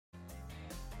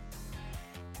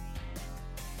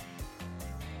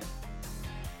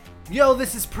Yo,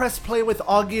 this is Press Play with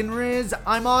Augie and Riz.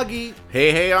 I'm Augie.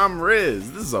 Hey, I'm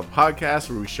Riz. This is a podcast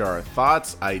where we share our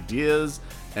thoughts, ideas,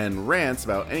 and rants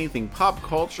about anything pop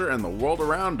culture and the world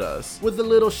around us. With a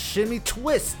little shimmy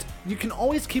twist. You can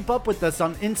always keep up with us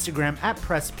on Instagram at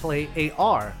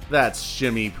PressPlayAR. That's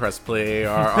Shimmy Press Play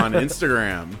AR on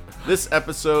Instagram. This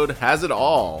episode has it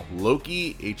all.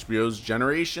 Loki, HBO's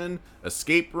Generation,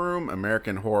 Escape Room,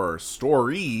 American Horror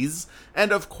Stories,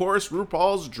 and of course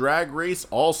RuPaul's Drag Race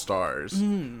All-Stars.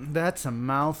 That's a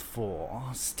mouthful.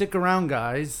 Stick around,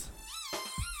 guys.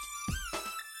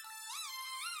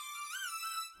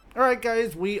 Alright,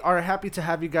 guys, we are happy to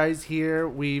have you guys here.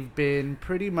 We've been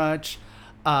pretty much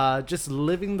just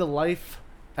living the life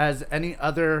as any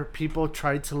other people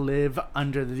try to live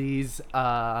under these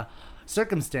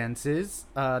circumstances.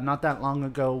 Not that long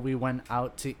ago, we went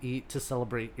out to eat to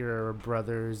celebrate your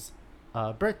brother's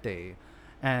birthday.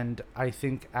 And I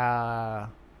think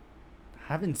haven't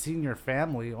seen your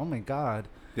family. Oh my god.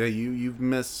 Yeah, you've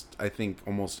missed, I think,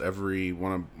 almost every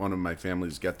one of my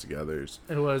family's get-togethers.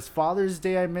 It was Father's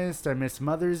Day I missed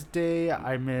Mother's Day,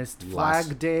 I missed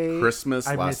Flag Day. Christmas,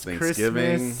 last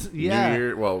Thanksgiving, Christmas. Yeah. New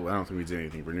Year. Well, I don't think we did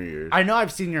anything for New Year's. I know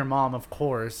I've seen your mom, of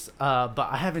course, but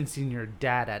I haven't seen your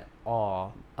dad at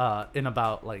all in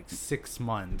about, 6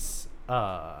 months.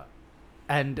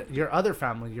 And your other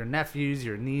family, your nephews,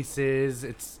 your nieces,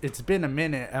 it's been a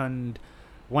minute, and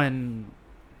when,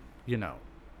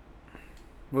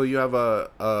 Well, you have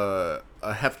a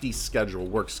hefty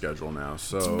work schedule now,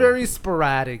 so it's very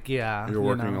sporadic. Yeah, you're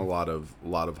working a lot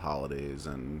of holidays,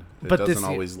 and it But doesn't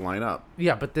always line up.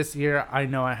 Yeah, but this year I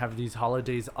know I have these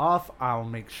holidays off. I'll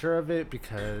make sure of it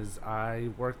because I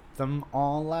worked them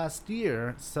all last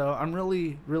year, so I'm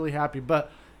really, really happy.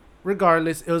 But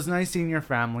regardless, it was nice seeing your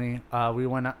family. We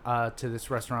went to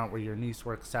this restaurant where your niece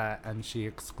works at, and she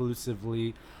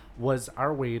exclusively was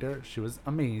our waiter. She was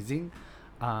amazing.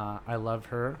 I love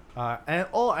her.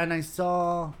 And I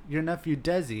saw your nephew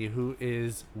Desi, who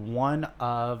is one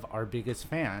of our biggest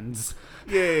fans.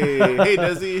 Yay! Hey,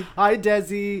 Desi. Hi,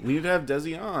 Desi. We need to have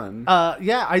Desi on.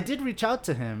 Yeah, I did reach out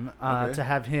to him Okay. to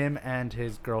have him and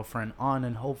his girlfriend on,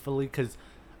 and hopefully, because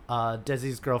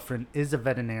Desi's girlfriend is a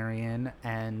veterinarian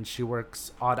and she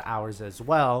works odd hours as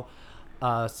well.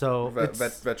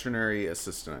 Veterinary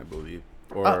assistant, I believe,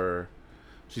 or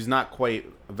she's not quite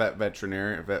a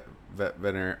veterinarian.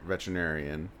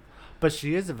 But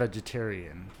she is a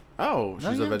vegetarian. Oh,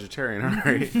 she's a vegetarian. All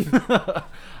right.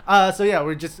 So yeah,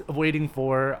 we're just waiting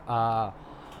for our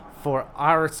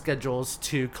schedules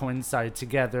to coincide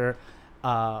together.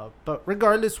 But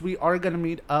regardless, we are gonna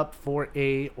meet up for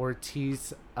a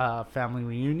Ortiz family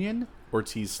reunion.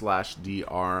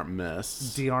 Ortiz/Dr.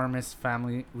 Miss. Dr. Miss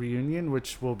family reunion,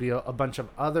 which will be a bunch of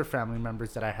other family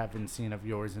members that I haven't seen of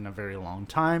yours in a very long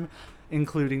time,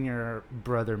 including your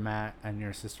brother Matt and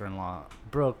your sister-in-law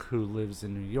Brooke, who lives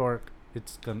in New York.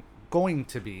 It's going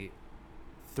to be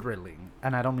thrilling,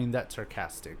 and I don't mean that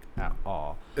sarcastic at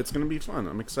all. It's going to be fun.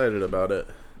 I'm excited about it.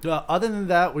 Other than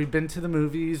that, we've been to the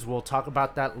movies. We'll talk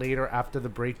about that later after the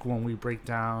break when we break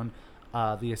down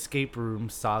the Escape Room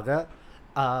saga.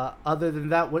 Other than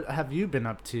that, what have you been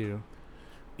up to?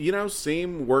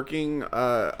 Same working.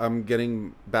 I'm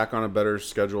getting back on a better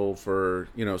schedule for,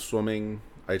 swimming.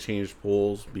 I changed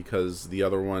pools because the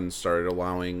other one started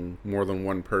allowing more than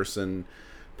one person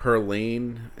per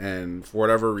lane. And for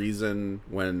whatever reason,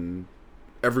 when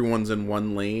everyone's in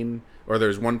one lane, or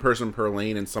there's one person per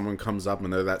lane and someone comes up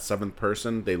and they're that seventh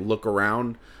person, they look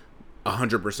around.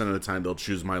 100% of the time, they'll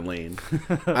choose my lane.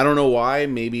 I don't know why.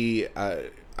 Maybe...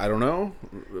 I don't know.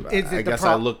 I guess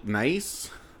I look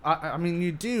nice. I mean,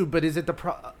 you do, but is it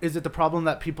the problem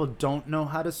that people don't know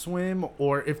how to swim,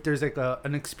 or if there's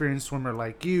an experienced swimmer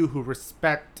like you who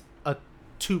respect a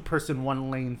 2-person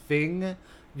 1-lane thing,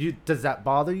 does that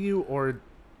bother you, or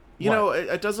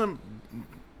it doesn't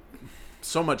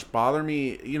so much bother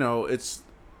me. It's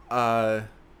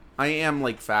I am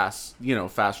fast,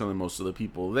 faster than most of the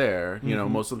people there.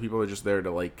 Most of the people are just there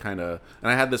to kind of,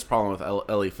 and I had this problem with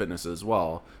LA Fitness as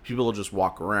well. People will just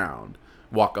walk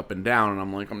up and down, and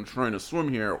I'm trying to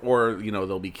swim here, or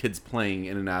there'll be kids playing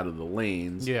in and out of the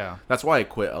lanes. Yeah, that's why I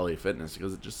quit LA Fitness,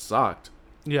 because it just sucked.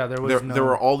 Yeah, there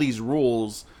were all these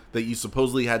rules that you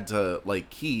supposedly had to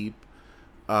keep,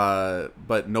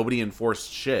 but nobody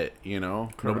enforced shit.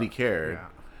 Correct. Nobody cared.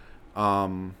 Yeah.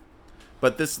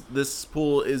 But this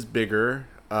pool is bigger,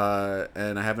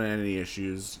 and I haven't had any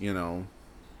issues,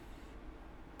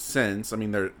 since. I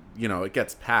mean, it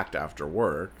gets packed after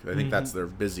work. I think that's their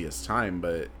busiest time,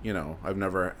 but, I've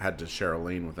never had to share a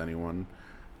lane with anyone.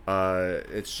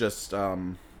 It's just,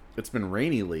 it's been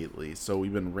rainy lately, so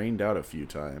we've been rained out a few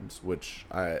times, which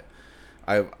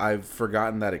I've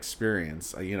forgotten that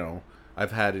experience.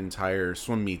 I've had entire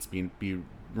swim meets be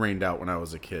rained out when I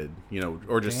was a kid.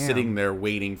 Or just Damn. sitting there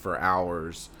waiting for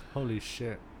hours. Holy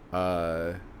shit.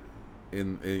 Outside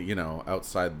in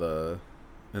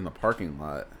the parking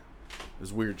lot.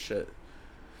 It's weird shit.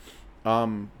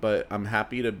 But I'm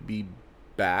happy to be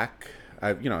back.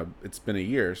 It's been a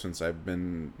year since I've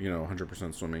been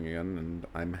 100% swimming again, and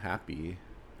I'm happy.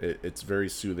 It's very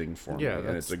soothing for me,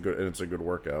 and it's a good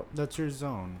workout. That's your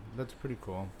zone. That's pretty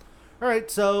cool. All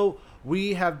right, so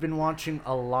we have been watching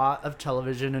a lot of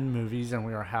television and movies, and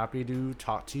we are happy to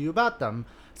talk to you about them.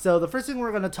 So the first thing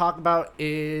we're going to talk about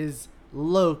is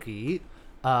Loki.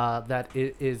 That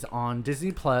it is on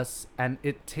Disney Plus, and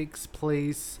it takes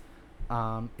place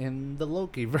in the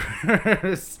Loki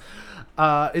verse.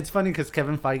 It's funny because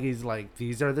Kevin Feige's like,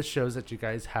 these are the shows that you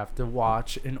guys have to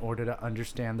watch in order to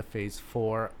understand the Phase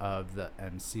 4 of the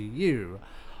MCU.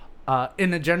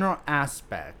 In a general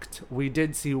aspect, we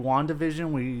did see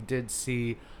WandaVision, we did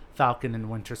see Falcon and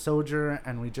Winter Soldier,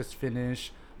 and we just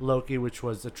finished Loki, which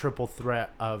was a triple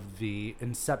threat of the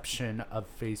inception of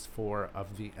Phase 4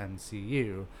 of the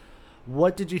MCU.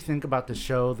 What did you think about the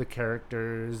show, the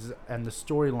characters, and the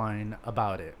storyline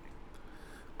about it?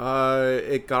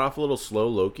 It got off a little slow,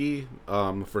 Loki.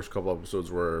 The first couple episodes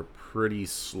were pretty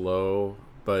slow,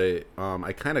 but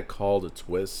I kind of called a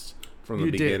twist from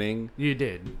the beginning. You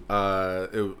did.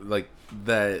 It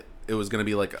was going to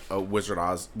be like a Wizard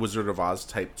of Oz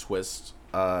type twist.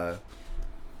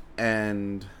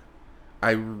 And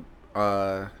I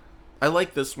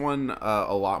like this one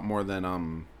a lot more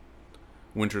than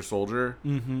Winter Soldier.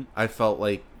 Mm-hmm. I felt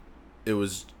like it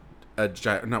was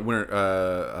not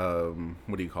Winter.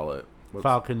 What do you call it?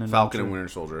 Falcon and Winter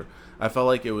Soldier. I felt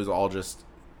like it was all just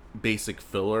basic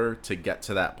filler to get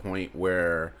to that point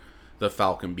where the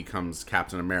Falcon becomes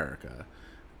Captain America.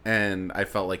 And I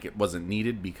felt like it wasn't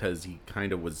needed because he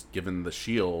kind of was given the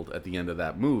shield at the end of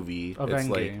that movie. It's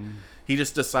like he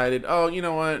just decided, oh, you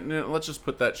know what? Let's just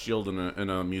put that shield in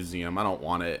a museum. I don't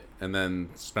want it. And then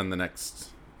spend the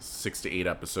next 6 to 8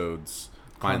 episodes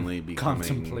finally becoming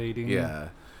contemplating. Yeah.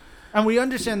 And we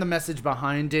understand the message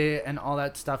behind it and all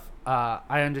that stuff.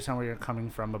 I understand where you're coming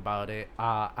from about it.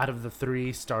 Out of the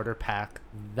 3 starter pack,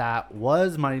 that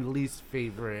was my least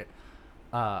favorite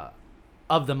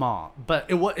of them all, but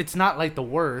it's not like the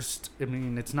worst. I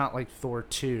mean, it's not like Thor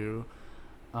 2.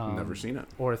 Never seen it.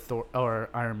 Or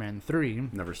Iron Man 3.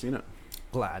 Never seen it.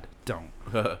 Glad don't.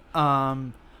 But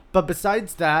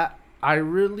besides that,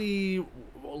 Loki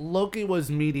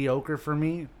was mediocre for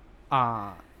me.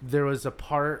 There was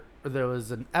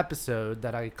an episode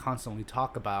that I constantly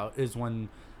talk about is when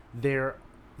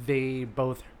they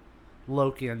both,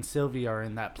 Loki and Sylvie, are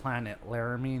in that planet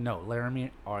Laramie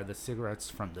are the cigarettes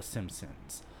from The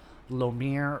Simpsons,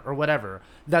 Lomere or whatever,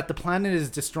 that the planet is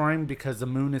destroying because the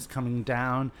moon is coming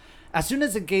down. As soon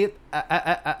as they get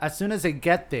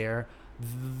there,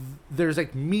 there's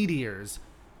like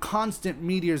constant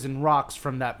meteors and rocks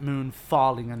from that moon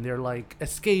falling, and they're like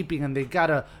escaping, and they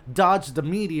gotta dodge the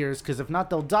meteors because if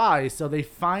not they'll die. So they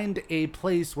find a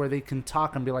place where they can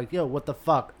talk and be like, yo, what the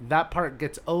fuck. That part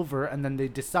gets over, and then they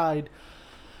decide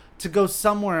to go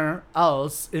somewhere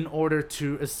else in order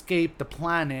to escape the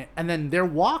planet, and then they're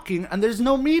walking and there's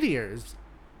no meteors.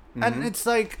 Mm-hmm. And it's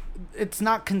like, it's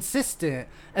not consistent.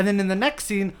 And then in the next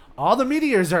scene, all the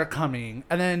meteors are coming,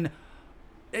 and then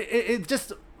it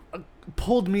just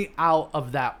pulled me out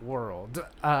of that world,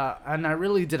 and I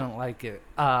really didn't like it.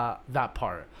 That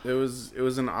part. It was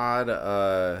an odd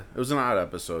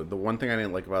episode. The one thing I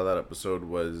didn't like about that episode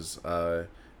was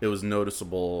it was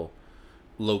noticeable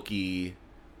Loki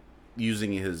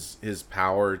using his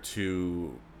power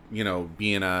to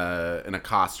be in a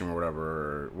costume or whatever.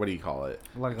 Or what do you call it?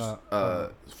 Like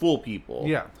fool people.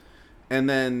 Yeah. And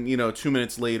then 2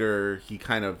 minutes later, he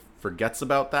kind of forgets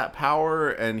about that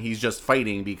power, and he's just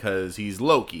fighting because he's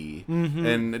Loki. Mm-hmm.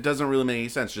 And it doesn't really make any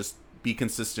sense. Just be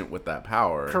consistent with that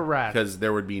power. Correct. Because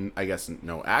there would be, I guess,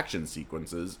 no action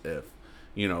sequences if,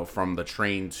 from the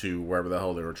train to wherever the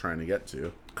hell they were trying to get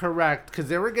to. Correct. Because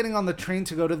they were getting on the train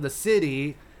to go to the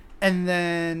city, and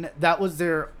then that was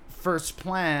their first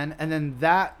plan, and then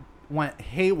that went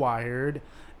haywired,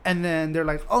 and then they're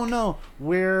like, oh no,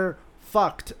 we're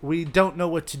fucked. We don't know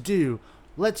what to do.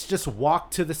 Let's just walk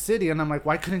to the city. And I'm like,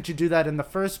 why couldn't you do that in the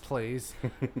first place?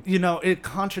 It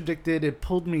contradicted. It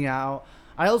pulled me out.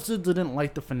 I also didn't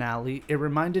like the finale. It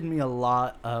reminded me a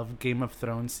lot of Game of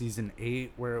Thrones season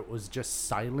 8, where it was just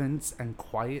silence and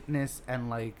quietness, and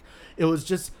like it was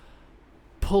just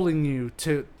pulling you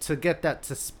to get that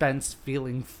suspense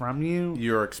feeling from you.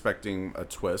 You're expecting a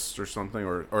twist or something,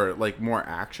 or like more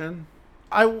action?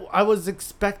 I was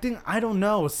expecting, I don't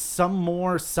know, some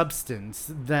more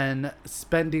substance than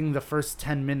spending the first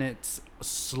 10 minutes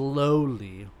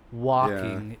slowly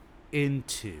walking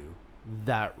into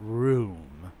that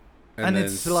room. And then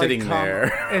it's sitting there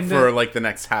and for like the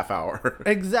next half hour.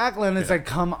 Exactly. And it's like,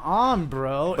 come on,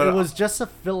 bro. But it was just a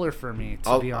filler for me,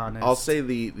 to be honest. I'll say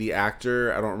the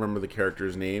actor, I don't remember the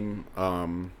character's name.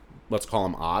 Let's call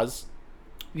him Oz.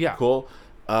 Yeah. Cool.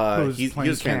 He was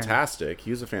Kang. fantastic.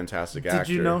 He was a fantastic actor. Did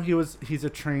you know he's a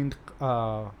trained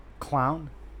clown?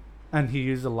 And he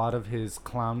used a lot of his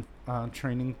clown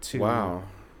training to... Wow.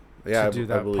 Yeah, to do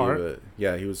that I believe part. it.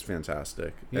 Yeah, he was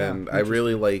fantastic. Yeah, and I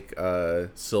really like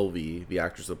Sylvie, the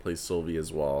actress that plays Sylvie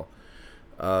as well.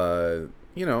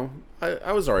 You know,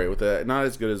 I was alright with it. Not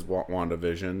as good as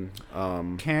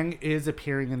WandaVision. Kang is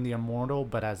appearing in The Immortal,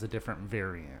 but as a different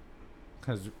variant.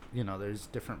 Because, you know, there's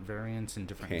different variants in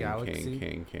different galaxies.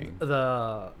 Kang.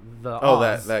 The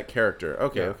Oz. that character.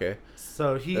 Okay, Yeah. Okay.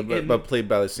 So he... But played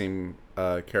by the same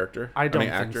character? I don't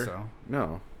think actor? so.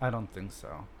 No. I don't think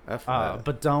so. That.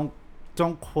 But don't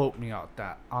quote me on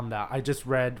that. I just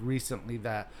read recently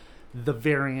that the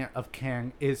variant of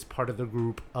Kang is part of the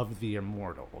group of the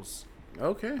Immortals.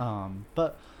 Okay.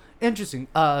 But interesting.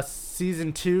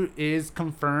 Season 2 is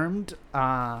confirmed,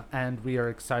 and we are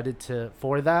excited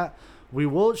for that. We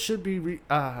should be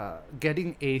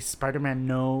getting a Spider-Man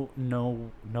No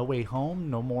Way Home,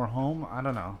 No More Home. I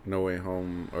don't know. No Way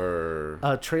Home or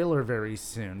a trailer very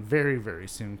soon, very very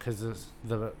soon, because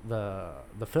the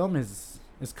film is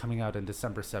coming out in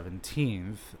December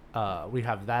 17th. We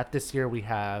have that this year. We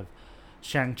have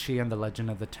Shang-Chi and the Legend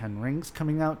of the Ten Rings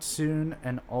coming out soon,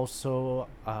 and also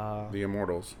The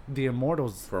Immortals. The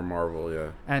Immortals For Marvel,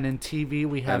 yeah. And in TV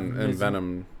we have and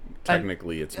Venom.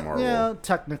 Technically, it's Marvel. Yeah,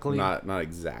 technically. Not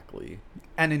exactly.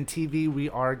 And in TV, we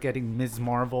are getting Ms.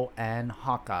 Marvel and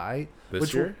Hawkeye.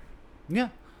 This year? Yeah.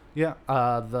 The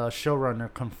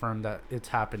showrunner confirmed that it's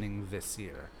happening this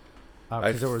year.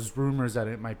 Because there was rumors that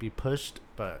it might be pushed,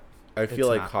 but I feel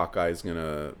like Hawkeye's going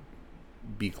to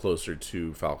be closer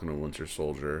to Falcon and Winter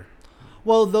Soldier.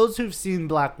 Well, those who've seen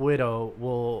Black Widow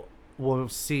will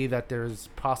see that there's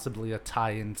possibly a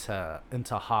tie into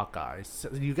Hawkeye. So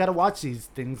you got to watch these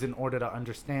things in order to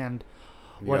understand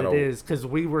what it is. Because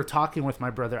we were talking with my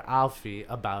brother Alfie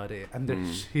about it, and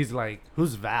he's like,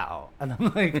 "Who's Val?" And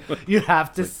I'm like, "You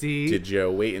have to see." Did you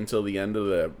wait until the end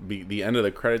of the end of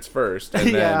the credits first,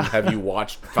 and then have you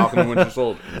watched Falcon and Winter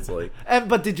Soldier? It's like,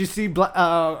 but did you see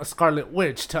Scarlet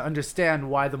Witch to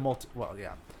understand why the Well,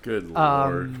 yeah. Good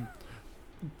Lord.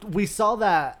 We saw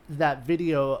that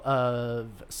video of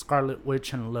Scarlet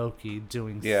Witch and Loki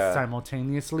doing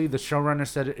simultaneously. The showrunner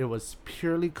said it was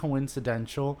purely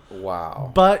coincidental.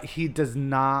 Wow. But he does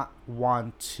not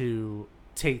want to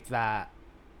take that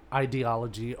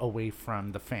ideology away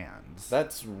from the fans.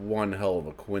 That's one hell of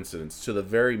a coincidence. To the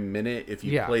very minute, if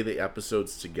you play the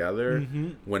episodes together,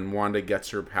 when Wanda gets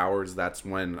her powers, that's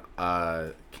when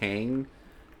Kang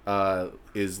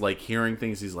is like hearing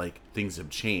things. He's like, things have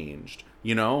changed.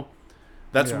 You know,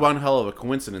 that's one hell of a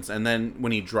coincidence. And then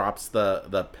when he drops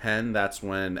the pen, that's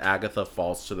when Agatha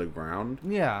falls to the ground.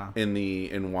 Yeah. In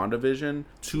WandaVision,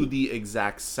 to the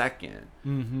exact second.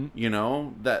 Mm-hmm. You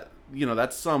know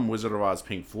that's some Wizard of Oz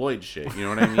Pink Floyd shit. You know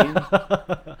what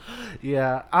I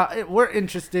mean? We're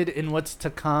interested in what's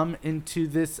to come into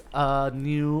this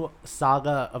new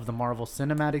saga of the Marvel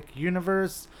Cinematic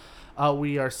Universe.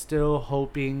 We are still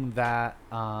hoping that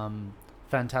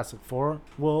Fantastic Four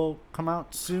will come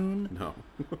out soon. No.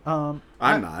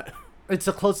 I'm not. It's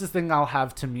the closest thing I'll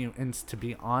have to mutants, to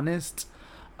be honest.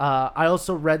 I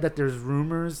also read that there's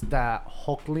rumors that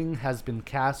Hulkling has been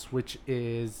cast, which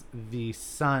is the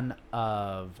son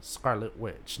of Scarlet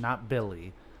Witch, not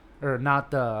Billy, or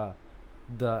not the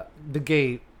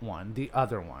gay one, the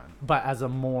other one, but as a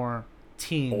more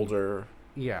teen, older.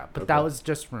 Yeah, but that was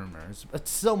just rumors. But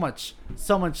so much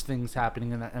things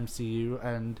happening in the MCU,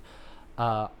 and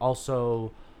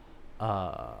also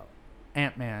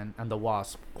Ant-Man and the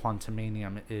Wasp: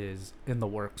 Quantumanium is in the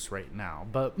works right now.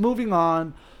 But moving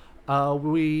on,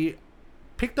 we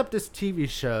picked up this TV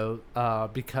show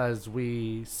because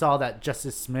we saw that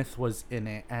Justice Smith was in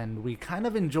it, and we kind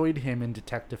of enjoyed him in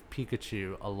Detective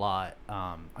Pikachu a lot.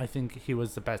 I think he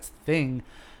was the best thing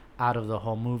out of the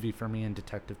whole movie for me in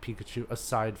Detective Pikachu,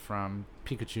 aside from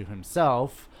Pikachu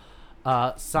himself.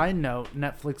 Side note,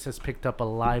 Netflix has picked up a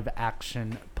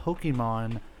live-action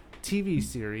Pokemon TV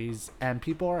series, and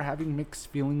people are having mixed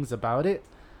feelings about it.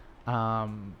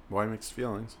 Why mixed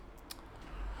feelings?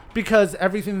 Because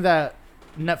everything that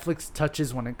Netflix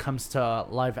touches when it comes to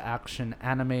live-action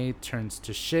anime turns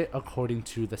to shit, according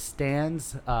to the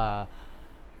stands.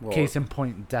 Well, Case in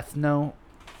point, Death Note.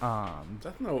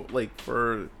 Death Note, like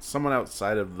for someone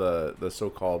outside of the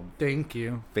so-called Thank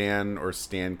you. fan or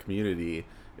stan community,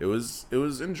 it was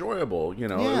enjoyable. You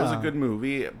know, it was a Yeah. good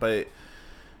movie, but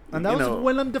And that was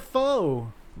Willem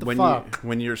Dafoe.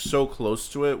 when you're so close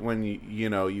to it, when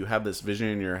you have this vision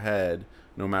in your head,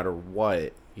 no matter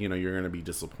what, you're going to be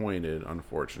disappointed,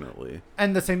 unfortunately.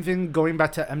 And the same thing going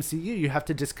back to MCU, you have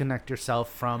to disconnect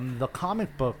yourself from the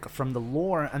comic book, from the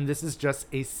lore, and this is just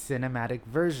a cinematic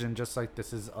version, just like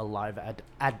this is a live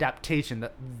adaptation.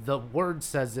 The word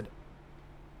says it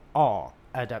all,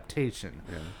 adaptation.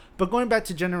 Yeah. But going back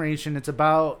to Generation, it's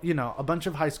about, a bunch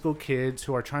of high school kids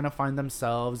who are trying to find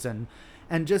themselves and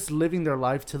just living their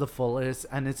life to the fullest,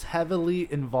 and it's heavily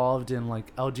involved in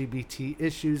like LGBT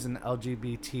issues and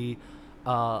LGBT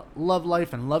love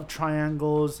life and love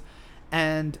triangles,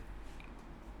 and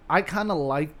I kind of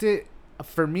liked it.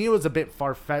 For me, it was a bit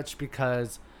far-fetched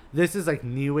because this is like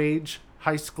new age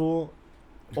high school,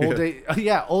 old age,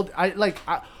 old. I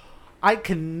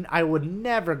would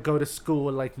never go to school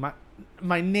with like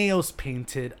my nails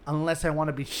painted unless I want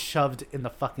to be shoved in the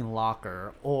fucking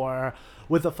locker, or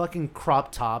with a fucking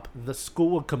crop top. The school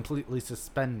would completely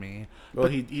suspend me. Well,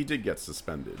 but, he did get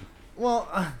suspended. Well,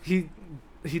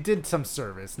 he did some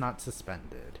service, not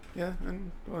suspended. Yeah,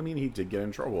 and he did get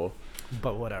in trouble.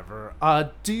 But whatever.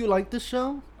 Do you like the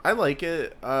show? I like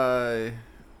it. I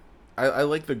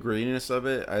like the grittiness of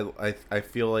it. I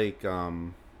feel like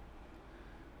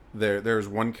there's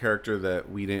one character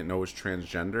that we didn't know was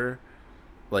transgender,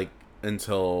 like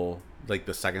until like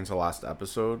the second to last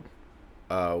episode,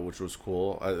 which was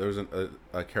cool. There was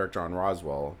a character on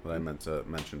Roswell that I meant to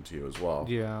mention to you as well.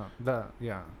 Yeah,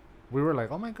 we were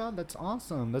like, oh my god, that's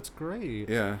awesome, that's great.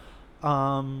 Yeah.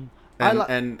 And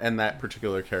that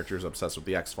particular character is obsessed with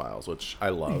the X-Files, which I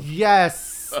love.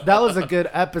 Yes, that was a good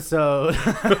episode.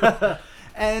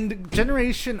 And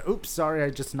Generation, oops, sorry,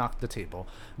 I just knocked the table.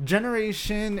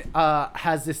 Generation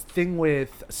has this thing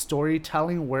with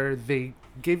storytelling where they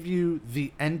give you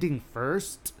the ending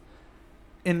first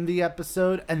in the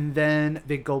episode, and then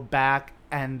they go back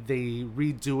and they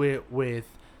redo it with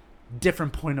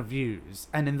different point of views.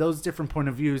 And in those different point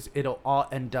of views, it'll all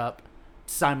end up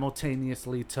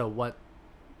simultaneously to what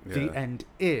the end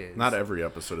is. Not every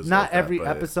episode is not like every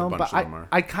that, episode, but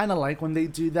I kind of like when they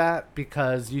do that,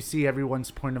 because you see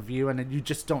everyone's point of view and you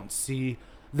just don't see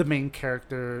the main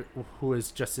character, who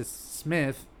is Justice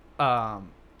Smith,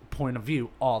 point of view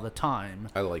all the time.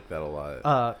 I like that a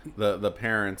lot. The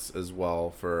parents as well,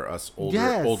 for us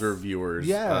older viewers.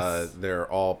 Yes. They're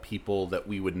all people that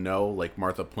we would know, like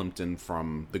Martha Plimpton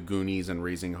from The Goonies and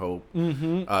Raising Hope.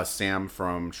 Mm-hmm. Sam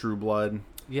from True Blood.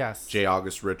 Yes. J.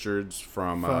 August Richards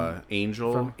from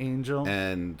Angel. From Angel.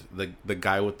 And the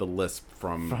guy with the lisp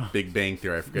from Big Bang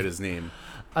Theory. I forget his name.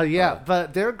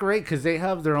 But they're great because they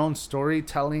have their own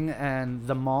storytelling, and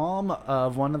the mom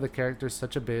of one of the characters is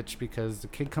such a bitch because the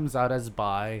kid comes out as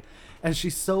bi, and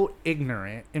she's so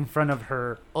ignorant in front of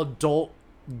her adult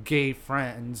gay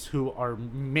friends who are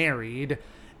married,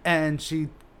 and she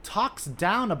talks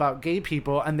down about gay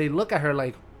people, and they look at her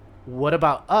like, what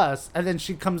about us? And then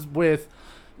she comes with,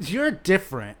 you're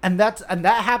different. And that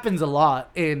happens a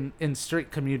lot in straight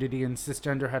community and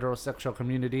cisgender heterosexual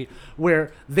community,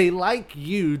 where they like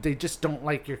you, they just don't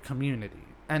like your community.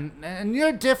 And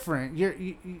you're different.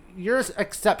 You're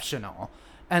exceptional.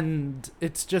 And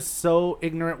it's just so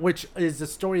ignorant, which is a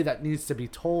story that needs to be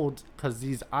told because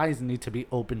these eyes need to be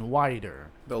opened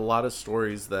wider. A lot of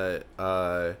stories that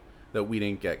we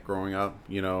didn't get growing up,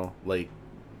 like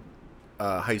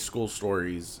high school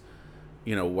stories.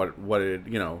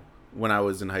 When I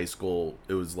was in high school,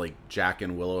 it was like Jack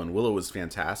and Willow was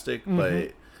fantastic, mm-hmm.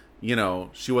 but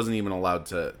she wasn't even allowed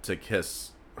to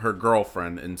kiss her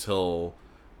girlfriend until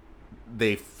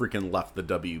they freaking left the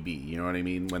WB. You know what I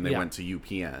mean? When they went to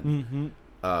UPN,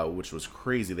 mm-hmm. Which was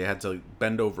crazy. They had to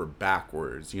bend over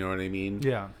backwards. You know what I mean?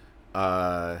 Yeah.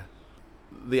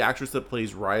 The actress that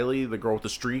plays Riley, the girl with the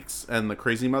streaks and the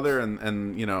crazy mother,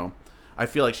 and I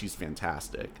feel like she's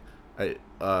fantastic.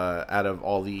 Out of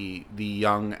all the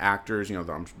young actors,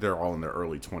 they're all in their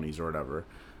early 20s or whatever.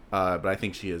 But I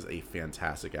think she is a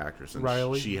fantastic actress, and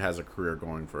Riley? She has a career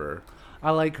going for her.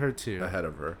 I like her too. Ahead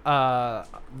of her.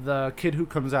 The kid who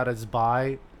comes out as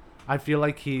bi, I feel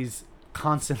like he's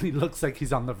constantly looks like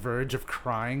he's on the verge of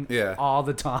crying all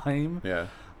the time.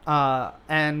 Yeah.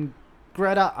 And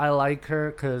Greta, I like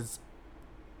her because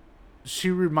she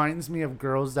reminds me of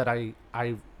girls that I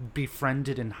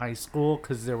befriended in high school,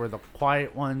 because there were the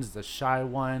quiet ones, the shy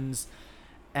ones,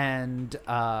 and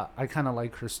I kind of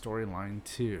like her storyline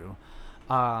too.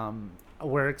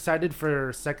 We're excited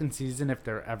for second season if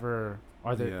they're ever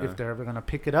Are they Yeah. if they're ever gonna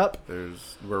pick it up?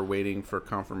 We're waiting for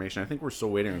confirmation. I think we're still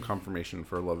waiting on confirmation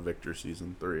for Love Victor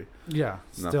season 3. Yeah,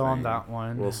 still on Nothing. that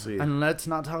one. We'll see. And let's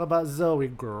not talk about Zoe,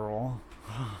 girl.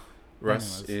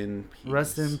 Rest Anyways, in peace.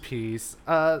 Rest in peace.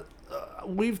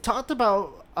 We've talked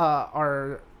about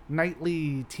our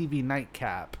nightly TV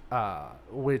nightcap,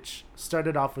 which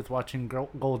started off with watching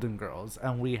Golden Girls,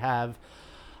 and we have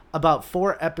about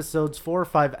 4 or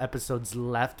 5 episodes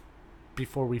left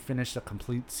before we finish the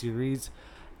complete series.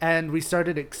 And we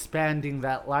started expanding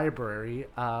that library,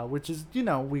 which is,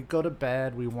 we go to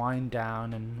bed, we wind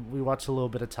down, and we watch a little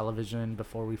bit of television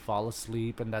before we fall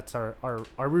asleep, and that's our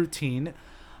routine.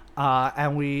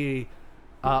 And we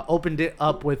opened it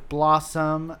up with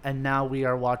Blossom, and now we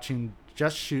are watching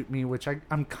Just Shoot Me, which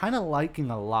I'm kind of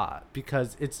liking a lot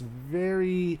because it's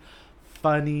very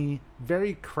funny,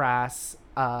 very crass,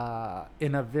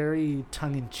 in a very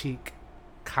tongue-in-cheek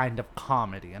kind of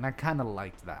comedy, and I kind of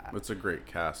like that. It's a great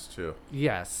cast too.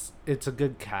 Yes, it's a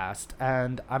good cast,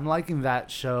 and I'm liking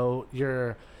that show.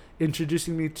 You're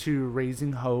introducing me to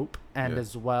Raising Hope, and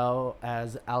as well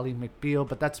as Ally McBeal,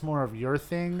 but that's more of your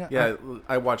thing. Yeah,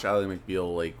 I watch Ally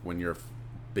McBeal like when you're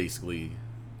basically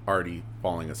already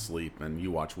falling asleep, and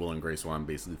you watch Will and Grace while I'm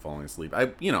basically falling asleep.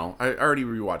 I already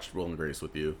rewatched Will and Grace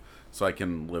with you, so I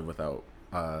can live without.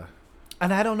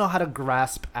 And I don't know how to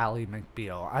grasp Ally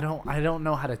McBeal. I don't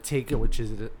know how to take it. Which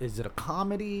is it a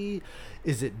comedy?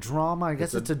 Is it drama? I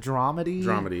guess it's a dramedy.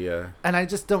 Dramedy, yeah. And I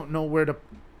just don't know where to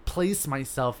place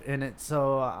myself in it,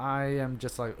 so I am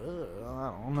just like,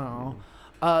 I don't know.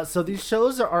 So these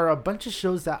shows are a bunch of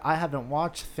shows that I haven't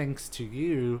watched thanks to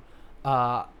you,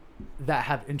 that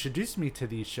have introduced me to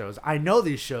these shows. I know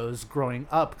these shows growing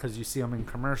up because you see them in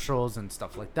commercials and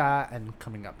stuff like that, and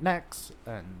coming up next,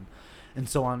 and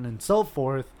so on and so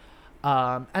forth.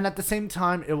 And at the same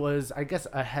time, it was, I guess,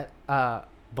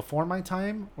 before my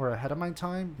time or ahead of my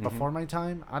time. Before my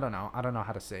time, I don't know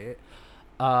how to say it.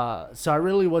 So I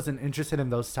really wasn't interested in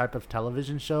those type of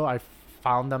television show. I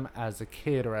found them as a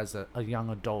kid or as a young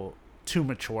adult too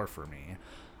mature for me.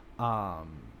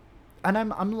 And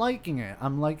I'm liking it.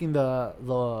 I'm liking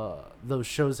those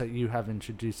shows that you have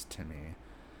introduced to me.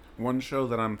 One show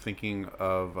that I'm thinking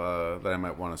of that I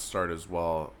might want to start as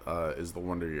well is The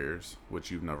Wonder Years,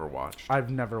 which you've never watched. I've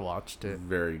never watched it.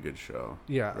 Very good show.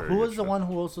 Yeah. Who was the one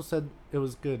who also said it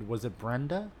was good? Was it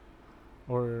Brenda?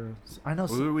 Or I know.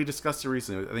 We discussed it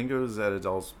recently. I think it was at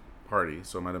Adele's party,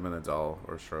 so it might have been Adele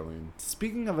or Charlene.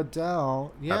 Speaking of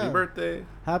Adele, yeah. Happy birthday.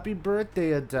 Happy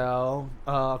birthday, Adele.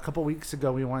 A couple weeks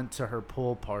ago, we went to her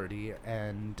pool party,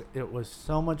 and it was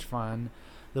so much fun.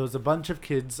 There was a bunch of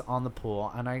kids on the pool,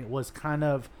 and I was kind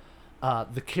of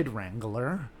the kid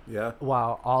wrangler. Yeah.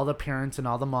 While all the parents and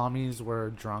all the mommies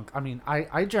were drunk. I mean,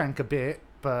 I drank a bit,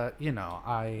 but,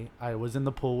 I was in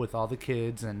the pool with all the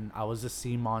kids, and I was a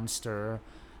sea monster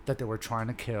that they were trying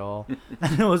to kill.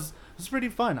 And it was pretty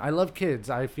fun. I love kids.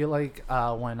 I feel like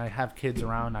when I have kids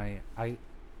around, I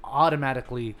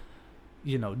automatically,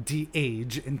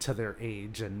 de-age into their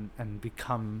age and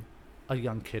become a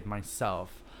young kid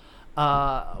myself.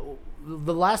 The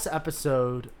last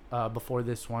episode before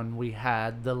this one, we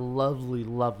had the lovely,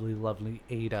 lovely, lovely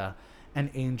Ada and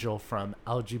Angel from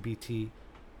LGBT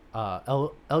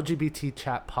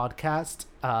Chat Podcast.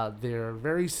 They're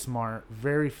very smart,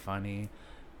 very funny,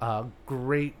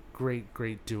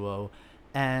 great duo.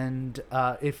 And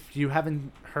if you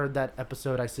haven't heard that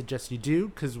episode, I suggest you do,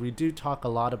 because we do talk a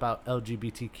lot about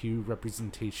LGBTQ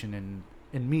representation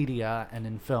in media and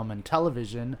in film and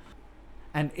television.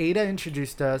 And Ada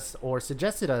introduced us, or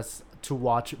suggested us, to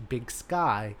watch Big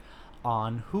Sky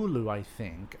on Hulu, I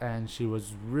think. And she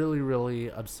was really, really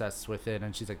obsessed with it.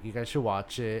 And she's like, you guys should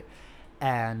watch it.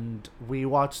 And we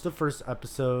watched the first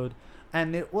episode.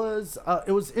 And it was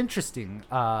interesting.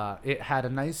 It had a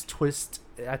nice twist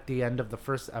at the end of the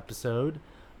first episode.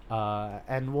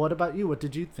 And what about you? What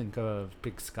did you think of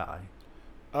Big Sky?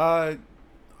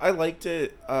 I liked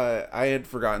it. I had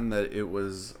forgotten that it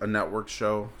was a network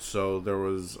show, so there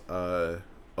was a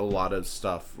lot of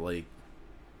stuff like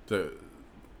I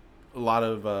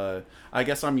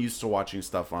guess I'm used to watching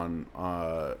stuff on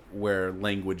where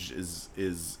language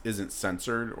isn't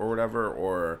censored or whatever,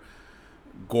 or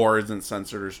gore isn't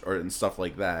censored or and stuff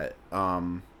like that.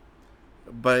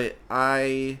 But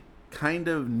I kind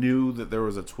of knew that there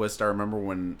was a twist. I remember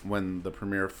when the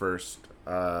premiere first.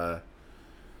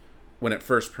 When it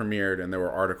first premiered and there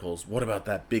were articles, what about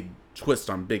that big twist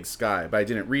on Big Sky? But I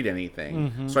didn't read anything.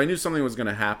 Mm-hmm. So I knew something was going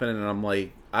to happen, and I'm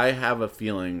like, I have a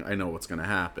feeling I know what's going to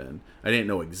happen. I didn't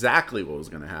know exactly what was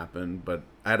going to happen, but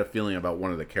I had a feeling about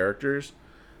one of the characters.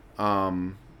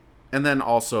 And then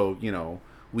also,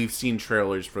 we've seen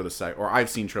trailers for or I've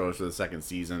seen trailers for the second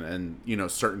season, and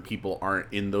certain people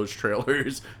aren't in those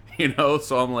trailers,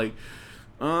 so I'm like,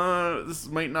 this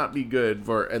might not be good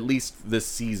for at least this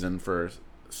season for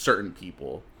certain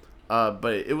people.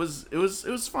 But it was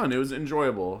fun. It was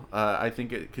enjoyable. I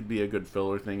think it could be a good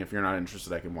filler thing. If you're not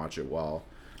interested, I can watch it while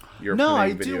you're No, I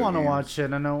playing do video want to games. watch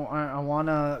it, and I want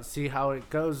to see how it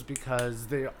goes, because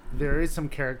there is some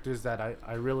characters that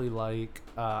I really like.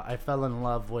 I fell in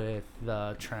love with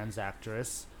the trans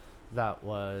actress that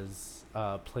was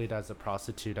played as a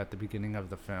prostitute at the beginning of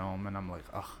the film, and I'm like,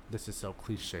 oh, this is so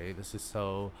cliche. This is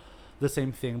so the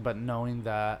same thing, but knowing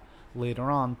that later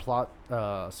on,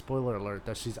 spoiler alert,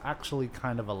 that she's actually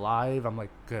kind of alive, I'm like,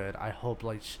 good. I hope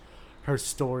like her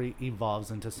story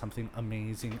evolves into something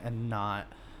amazing and not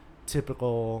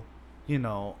typical,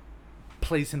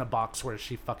 place in a box where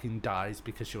she fucking dies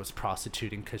because she was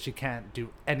prostituting, because she can't do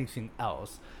anything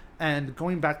else. And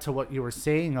going back to what you were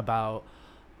saying about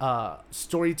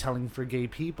storytelling for gay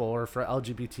people or for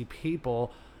LGBT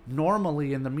people,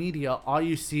 normally in the media, all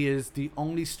you see is the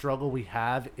only struggle we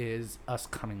have is us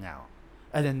coming out.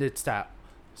 And then it's that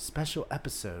special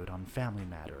episode on Family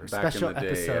Matters, Back in special the day,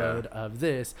 episode yeah. of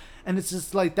this. And it's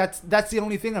just like, that's the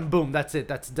only thing, and boom, that's it,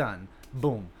 that's done.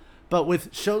 Boom. But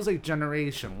with shows like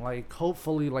Generation, like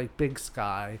hopefully like Big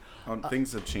Sky,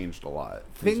 things have changed a lot.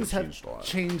 Things have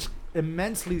changed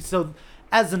immensely. So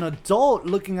as an adult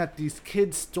looking at these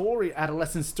kids' story,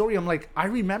 adolescent story, I'm like, I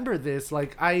remember this.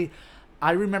 Like I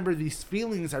remember these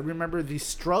feelings. I remember these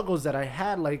struggles that I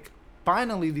had. Like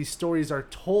finally these stories are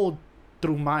told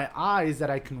through my eyes that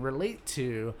I can relate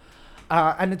to.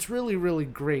 And it's really, really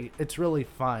great. It's really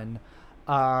fun.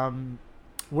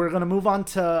 We're going to move on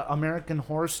to American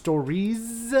Horror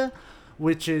Stories,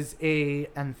 which is a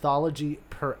anthology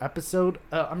per episode.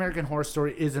 American Horror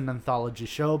Story is an anthology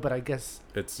show, but I guess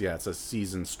it's a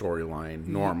season storyline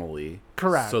normally.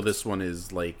 Correct. So this one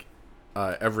is like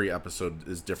every episode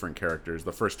is different characters.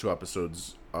 The first two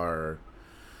episodes are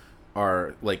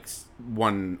like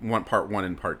one part 1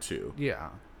 and part 2. Yeah.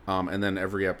 And then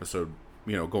every episode,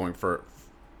 going for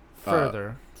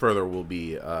further will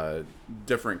be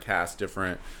different cast,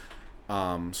 different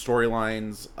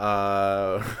storylines.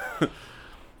 Well,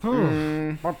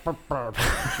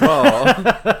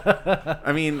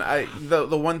 I mean,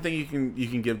 the one thing you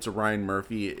can give to Ryan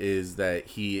Murphy is that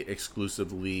he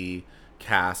exclusively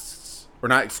casts, or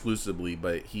not exclusively,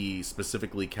 but he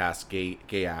specifically casts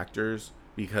gay actors,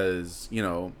 because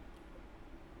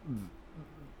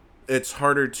it's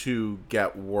harder to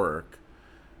get work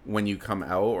when you come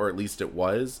out, or at least it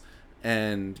was.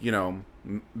 And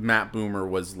Matt Boomer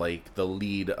was like the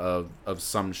lead of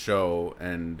some show,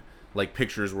 and like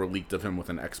pictures were leaked of him with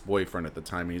an ex-boyfriend at the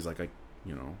time, and he's like,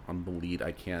 I'm the lead,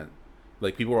 I can't,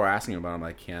 like, people were asking about him,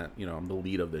 I can't, I'm the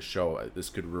lead of this show, this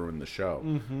could ruin the show.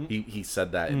 Mm-hmm. He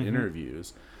said that in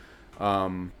interviews.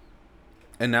 And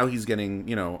now he's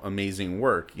getting amazing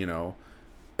work,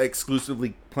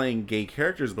 exclusively playing gay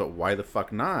characters, but why the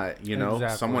fuck not? Exactly.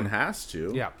 Someone has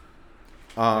to. Yeah.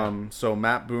 So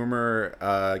Matt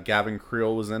Boomer, Gavin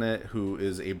Creel was in it, who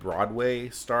is a Broadway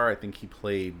star. I think he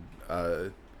played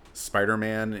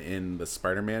Spider-Man in the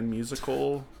Spider-Man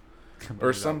musical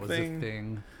or something. That was a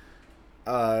thing.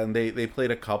 And they played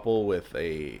a couple with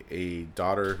a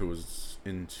daughter who was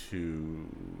into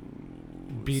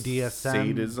BDSM,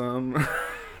 sadism.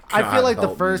 I feel like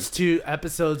the first 2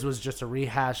 episodes was just a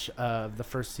rehash of the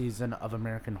first season of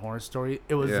American Horror Story.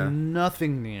 It was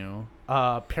nothing new.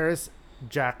 Paris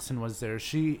Jackson was there.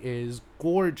 She is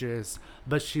gorgeous,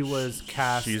 but she was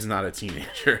cast. She's not a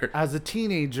teenager. As a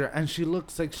teenager, and she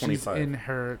looks like 25. She's in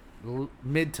her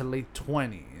mid to late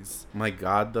 20s. My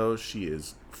God, though, she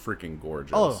is freaking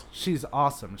gorgeous. Oh, she's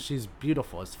awesome. She's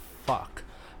beautiful as fuck.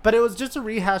 But it was just a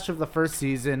rehash of the first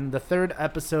season. The 3rd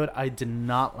episode, I did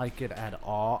not like it at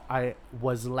all. I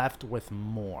was left with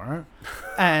more.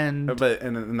 And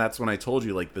and that's when I told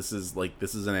you, like, this is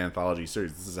an anthology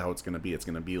series. This is how it's going to be. It's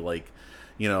going to be like,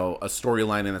 a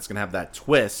storyline, and it's going to have that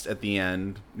twist at the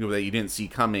end that you didn't see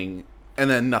coming,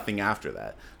 and then nothing after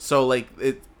that. So like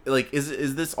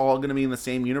is this all going to be in the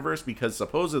same universe? Because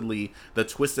supposedly the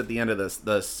twist at the end of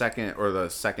the second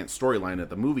storyline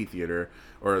at the movie theater,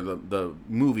 or the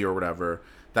movie or whatever,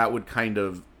 that would kind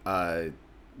of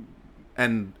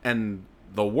end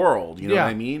the world, you know what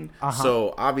I mean? Uh-huh.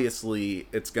 So obviously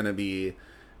it's going to be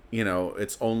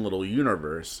its own little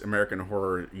universe, American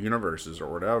Horror Universes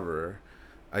or whatever.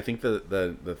 I think the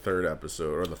 3rd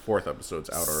episode or the 4th episode's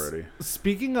out already.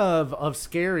 Speaking of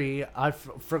scary, I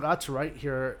forgot to write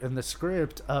here in the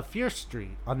script, Fear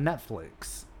Street on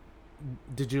Netflix.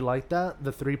 Did you like that?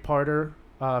 The 3-parter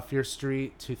Fear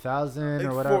Street 2000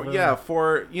 or For, whatever. yeah,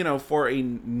 for for a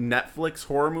Netflix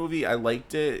horror movie, I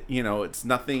liked it. It's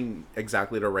nothing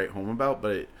exactly to write home about,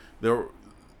 but there,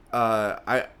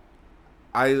 I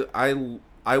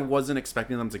I wasn't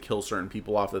expecting them to kill certain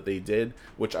people off that they did,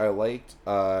 which I liked.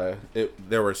 There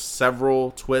were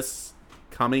several twists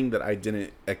coming that I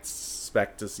didn't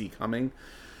expect to see coming,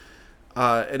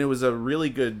 and it was a really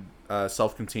good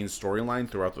self-contained storyline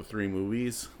throughout the three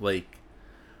movies. Like,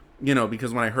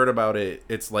 because when I heard about it,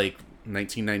 it's like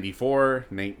 1994,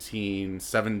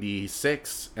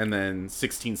 1976, and then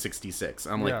 1666.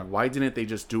 I'm like, why didn't they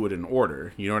just do it in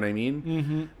order? You know what I mean?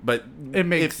 Mm-hmm. But it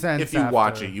makes sense if you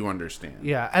watch it, you understand.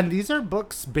 Yeah, and these are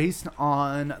books based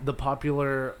on the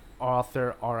popular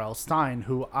author R.L. Stine,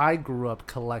 who I grew up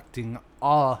collecting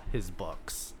all his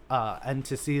books. And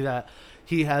to see that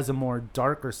he has a more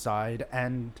darker side,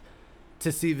 and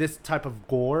to see this type of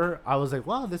gore, I was like,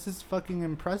 wow, this is fucking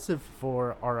impressive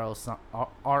for R.L.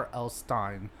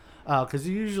 Stine. Because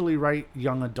he usually write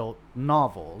young adult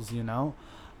novels,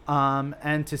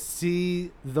 and to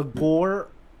see the gore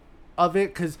of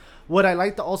it, because what I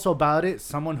liked also about it,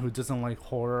 someone who doesn't like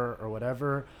horror or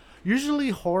whatever, usually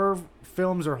horror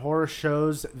films or horror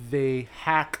shows, they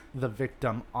hack the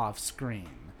victim off screen.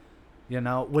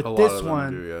 With this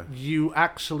one, you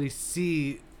actually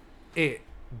see it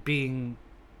being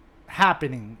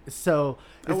happening. So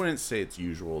I wouldn't say it's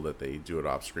usual that they do it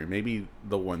off screen. Maybe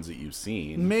the ones that you've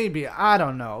seen. Maybe, I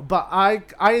don't know, but I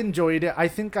enjoyed it. I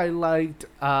think I liked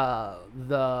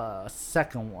the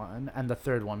second one and the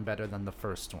third one better than the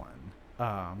first one.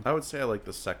 I would say I like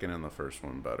the second and the first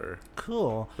one better.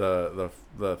 Cool. The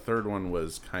third one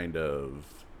was kind of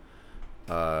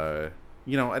I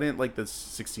didn't like the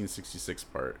 1666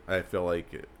 part. I feel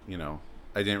like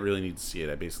I didn't really need to see it.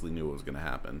 I basically knew what was going to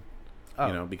happen.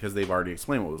 Because they've already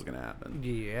explained what was going to happen.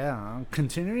 Yeah.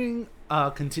 Continuing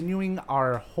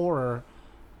our horror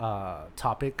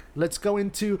topic, let's go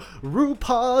into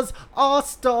RuPaul's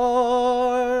All-Star.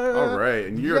 All right,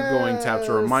 and you're going to have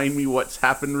to remind me what's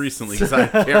happened recently, because I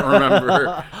can't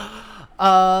remember.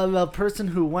 The person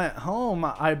who went home,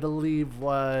 I believe,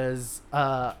 was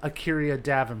Akira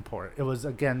Davenport. It was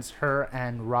against her,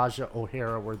 and Raja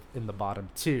O'Hara were in the bottom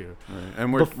two. Right.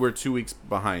 And we're 2 weeks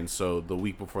behind, so the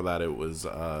week before that it was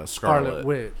Scarlet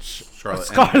Witch.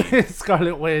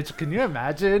 Scarlet Witch. Can you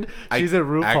imagine? She's a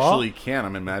RuPaul. I actually can.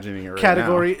 I'm imagining it right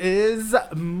Category now. is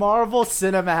Marvel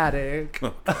Cinematic.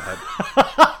 Oh, God.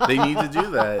 They need to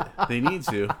do that. They need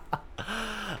to.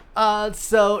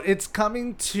 So it's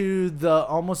coming to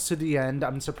almost to the end.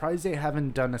 I'm surprised they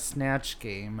haven't done a snatch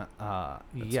game yet.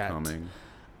 It's coming.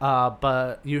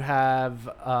 But you have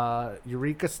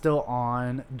Eureka still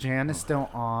on, Jan is still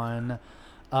on,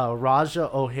 Raja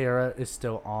O'Hara is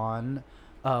still on.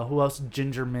 Who else?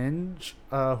 Ginger Minge,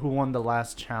 who won the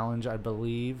last challenge, I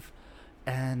believe.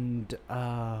 And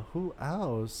who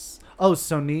else? Oh,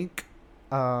 Sonique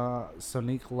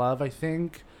Love, I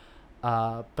think.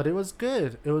 But it was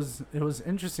good. It was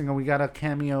interesting, and we got a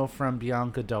cameo from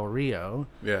Bianca Del Rio.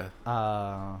 Yeah.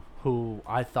 Who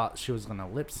I thought she was gonna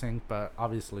lip sync, but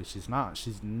obviously she's not.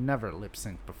 She's never lip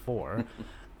synced before.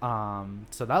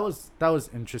 So that was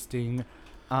interesting.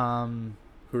 Who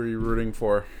are you rooting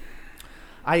for?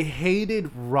 I hated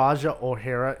Raja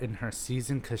O'Hara in her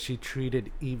season because she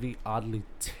treated Evie Oddly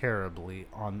terribly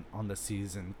on the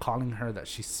season, calling her that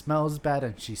she smells bad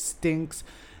and she stinks,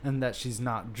 and that she's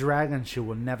not drag and she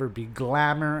will never be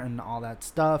glamour and all that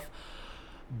stuff.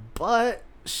 But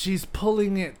she's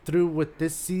pulling it through with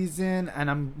this season, and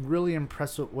I'm really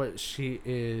impressed with what she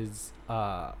is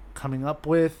coming up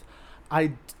with.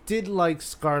 I did like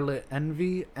Scarlet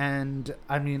Envy, and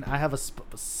I mean, I have a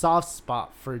soft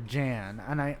spot for Jan,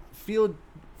 and I feel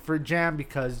for Jan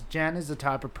because Jan is the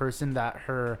type of person that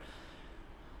her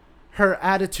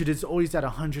attitude is always at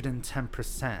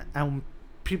 110%, and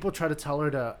people try to tell her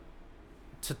to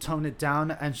tone it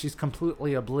down, and she's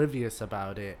completely oblivious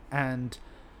about it. And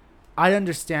I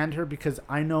understand her because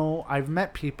I know I've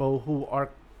met people who are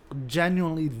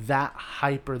genuinely that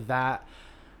hyper, that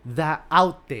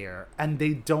out there, and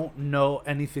they don't know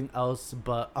anything else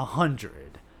but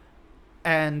 100.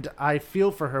 And I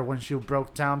feel for her when she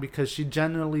broke down, because she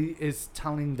generally is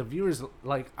telling the viewers,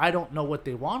 like, I don't know what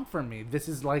they want from me. This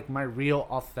is like my real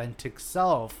authentic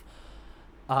self.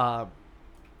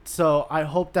 So I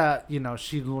hope that,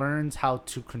 she learns how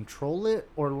to control it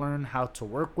or learn how to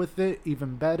work with it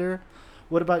even better.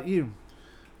 What about you?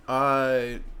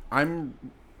 I'm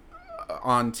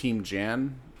on Team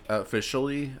Jan.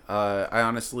 Officially, I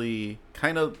honestly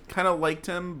kind of liked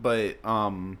him, but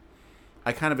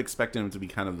I kind of expected him to be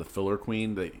kind of the filler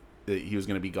queen that he was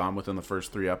going to be gone within the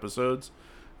first 3 episodes.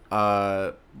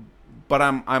 But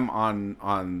I'm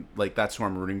on like that's who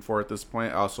I'm rooting for at this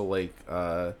point. I also like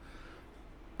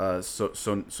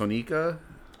Sonika,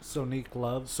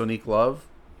 Sonique Love,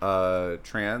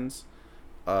 trans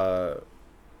uh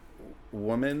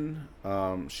woman.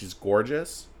 She's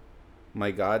gorgeous.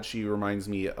 My God, she reminds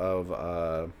me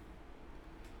of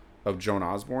Joan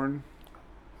Osborne.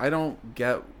 I don't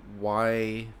get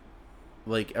why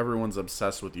like everyone's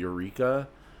obsessed with Eureka.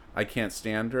 I can't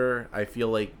stand her. I feel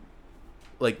like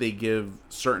they give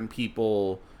certain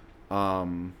people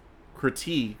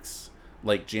critiques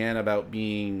like Jan about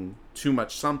being too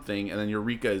much something, and then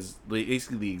Eureka is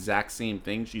basically the exact same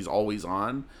thing. She's always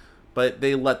on, but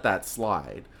they let that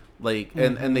slide. Like,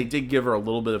 and they did give her a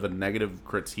little bit of a negative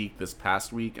critique this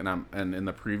past week, and in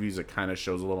the previews it kind of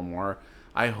shows a little more.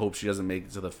 I hope she doesn't make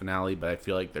it to the finale, but I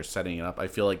feel like they're setting it up. I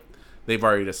feel like they've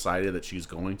already decided that she's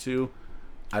going to.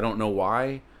 I don't know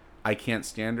why. I can't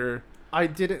stand her.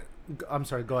 I'm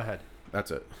sorry, go ahead.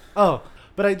 That's it. Oh,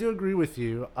 but I do agree with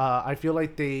you. I feel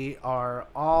like they are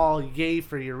all yay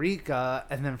for Eureka,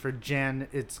 and then for Jen,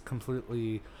 it's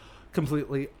completely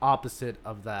opposite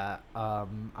of that.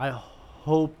 I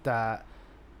hope that...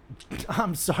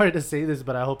 I'm sorry to say this,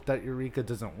 but I hope that Eureka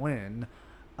doesn't win.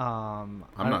 I'm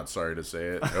not sorry to say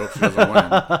it. I hope she doesn't win.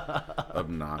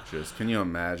 Obnoxious. Can you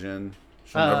imagine?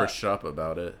 She'll never shut up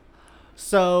about it.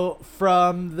 So,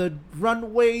 from the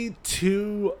runway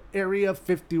to Area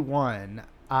 51,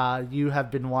 you have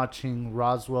been watching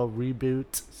Roswell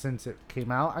Reboot since it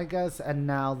came out, I guess, and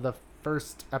now the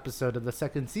first episode of the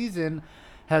second season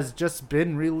has just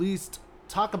been released.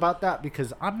 Talk about that,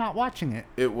 because I'm not watching it.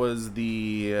 It was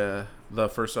the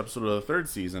first episode of the third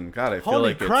season. God, I feel Holy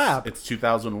like crap. it's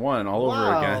 2001 all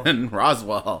over again.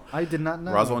 Roswell. I did not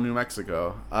know. Roswell, New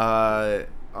Mexico.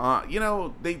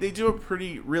 They do a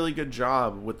really good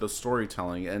job with the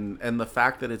storytelling, and the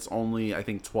fact that it's only, I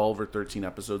think, 12 or 13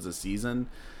 episodes a season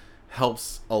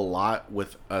helps a lot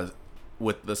with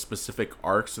the specific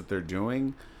arcs that they're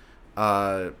doing.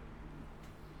 The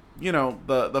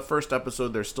first episode,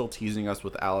 they're still teasing us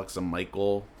with Alex and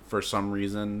Michael for some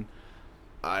reason.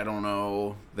 I don't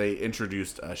know. They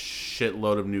introduced a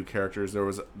shitload of new characters. There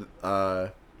was,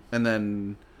 and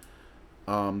then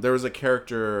there was a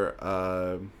character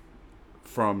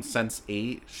from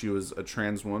Sense8. She was a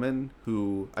trans woman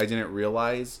who I didn't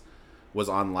realize was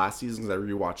on last season, because I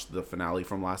rewatched the finale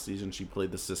from last season. She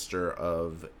played the sister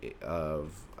of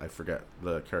I forget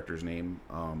the character's name,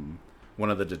 one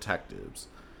of the detectives.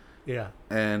 Yeah.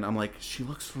 And I'm like, she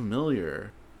looks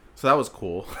familiar. So that was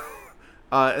cool.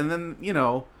 And then,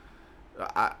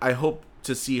 I hope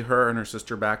to see her and her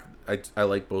sister back. I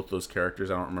like both those characters.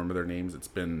 I don't remember their names. It's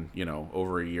been,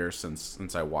 over a year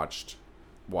since I watched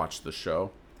the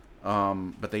show.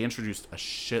 But they introduced a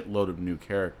shitload of new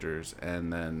characters,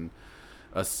 and then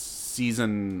a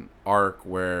season arc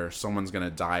where someone's going to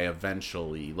die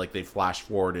eventually, like they flash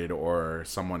forwarded, or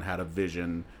someone had a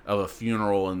vision of a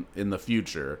funeral in the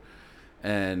future,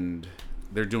 and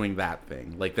they're doing that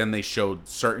thing. Like, then they showed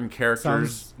certain characters.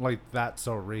 Sounds like That's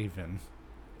So Raven.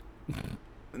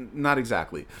 Not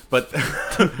exactly, but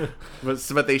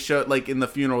but they showed, like, in the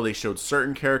funeral, they showed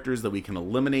certain characters that we can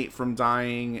eliminate from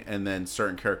dying, and then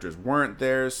certain characters weren't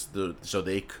there, so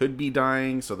they could be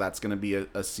dying. So that's going to be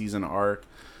a season arc.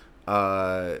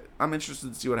 I'm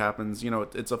interested to see what happens.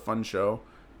 It's a fun show.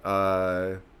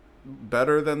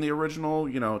 Better than the original.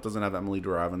 It doesn't have Emily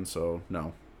Duravin, so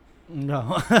no.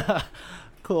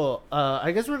 Cool.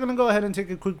 I guess we're gonna go ahead and take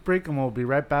a quick break, and we'll be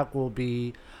right back. We'll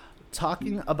be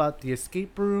talking about the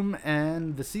escape room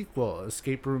and the sequel,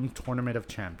 Escape Room Tournament of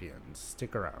Champions.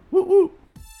 Stick around. Woo woo.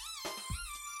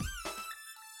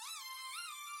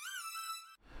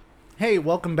 Hey,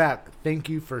 welcome back. Thank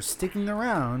you for sticking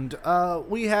around.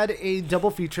 We had a double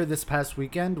feature this past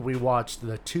weekend. We watched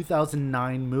the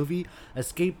 2009 movie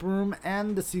Escape Room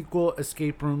and the sequel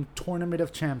Escape Room Tournament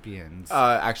of Champions.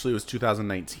 Actually, it was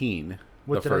 2019.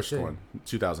 What the did I first say? one,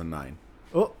 2009.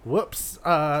 Oh, whoops.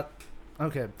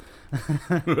 Okay.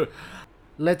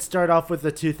 Let's start off with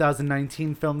the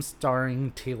 2019 film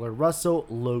starring Taylor Russell,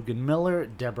 Logan Miller,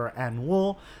 Deborah Ann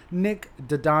Wool, Nick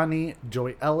Dodani,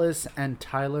 Joy Ellis, and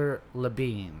Tyler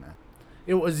Labine.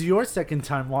 It was your second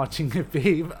time watching it,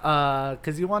 babe,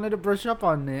 because you wanted to brush up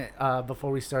on it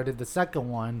before we started the second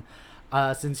one.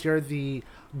 Since you're the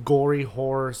gory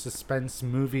horror suspense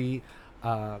movie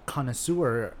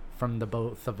connoisseur from the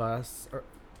both of us,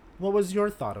 what was your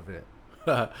thought of it?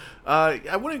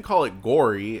 I wouldn't call it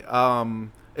gory.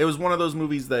 It was one of those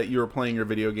movies that you were playing your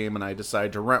video game and I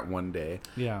decided to rent one day.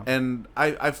 Yeah. And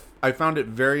I found it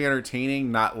very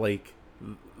entertaining, not like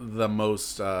the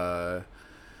most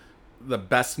the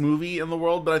best movie in the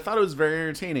world, but I thought it was very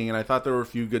entertaining, and I thought there were a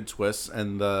few good twists,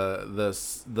 and the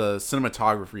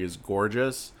cinematography is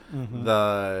gorgeous. Mm-hmm.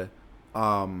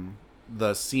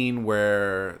 The scene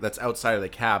where that's outside of the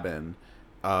cabin,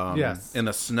 Yes. in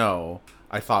the snow,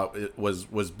 I thought it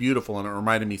was beautiful, and it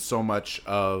reminded me so much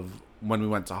of when we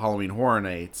went to Halloween Horror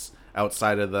Nights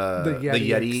outside of the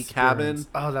Yeti cabin.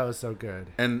 Oh, that was so good.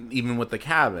 And even with the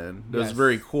cabin, it was Yes.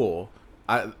 very cool.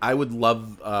 I would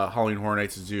love Halloween Horror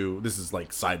Nights to do, this is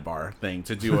like sidebar thing,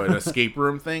 to do an escape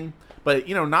room thing. But,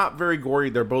 not very gory.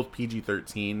 They're both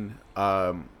PG-13.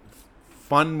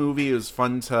 Fun movie. It was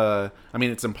fun to,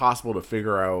 it's impossible to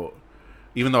figure out,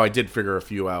 even though I did figure a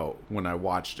few out when I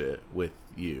watched it with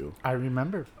you. I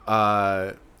remember.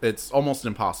 It's almost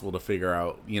impossible to figure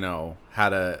out, how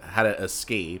to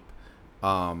escape.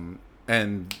 And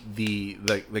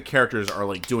the characters are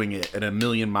like doing it at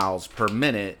 1,000,000 miles per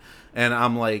minute, and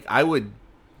I'm like, I would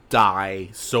die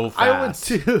so fast. I would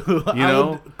too. I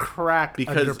would crack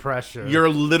because under pressure. You're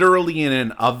literally in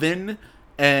an oven,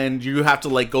 and you have to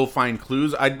like go find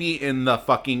clues. I'd be in the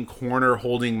fucking corner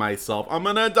holding myself. I'm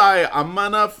gonna die. I'm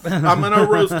gonna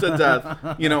roast to death.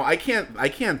 I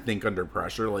can't think under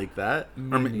pressure like that.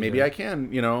 Or maybe I can.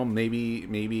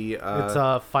 Maybe it's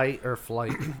a fight or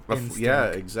flight instinct. Yeah,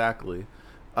 exactly.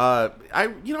 I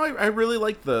really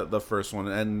liked the first one,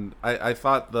 and I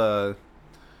thought the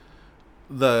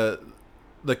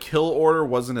kill order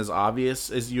wasn't as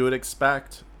obvious as you would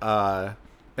expect.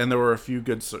 And there were a few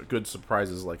good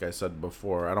surprises, like I said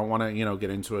before. I don't want to get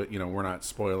into it. We're not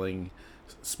spoiling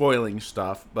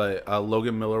stuff, but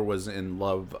Logan Miller was in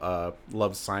Love,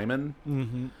 Simon.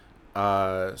 Mm-hmm.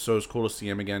 So it was cool to see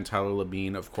him again. Tyler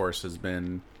Labine, of course, has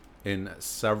been in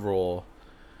several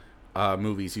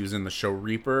movies. He was in the show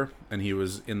Reaper, and he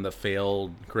was in the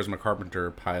failed Charisma Carpenter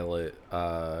pilot,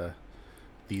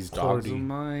 These Dogs of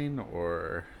Mine,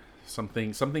 or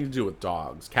something to do with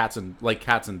dogs, cats and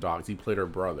dogs. He played her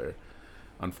brother.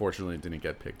 Unfortunately, it didn't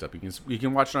get picked up. You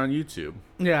can watch it on YouTube.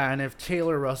 Yeah, and if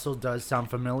Taylor Russell does sound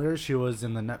familiar, she was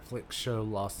in the Netflix show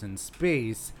Lost in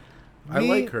Space. I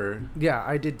like her. Yeah,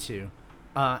 I did too.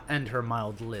 And her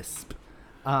mild lisp.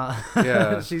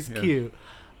 Yeah, she's cute.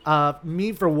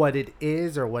 Me, for what it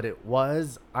is or what it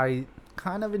was, I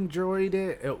kind of enjoyed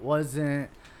it. It wasn't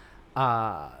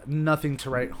nothing to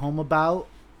write home about.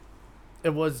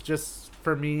 It was just,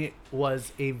 for me,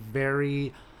 was a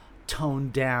very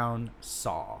toned down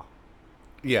Saw.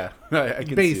 Yeah, I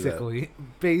can see that.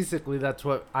 Basically, that's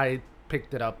what I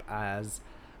picked it up as.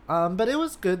 But it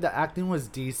was good. The acting was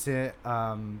decent.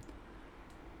 I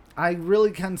really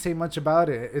can't say much about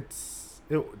it.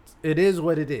 It is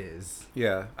what it is.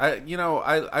 Yeah,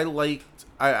 I liked.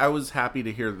 I was happy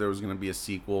to hear there was going to be a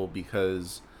sequel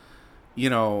because,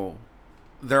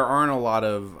 there aren't a lot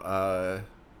of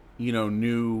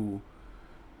new.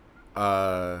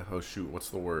 What's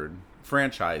the word?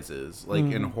 Franchises like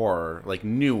in horror, like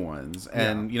new ones,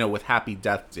 and with Happy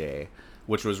Death Day,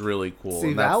 which was really cool.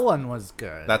 See, that one was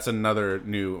good. That's another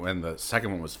new, and the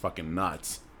second one was fucking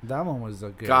nuts. That one was a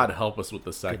good. God help us with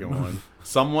the second one.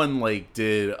 Someone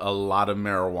did a lot of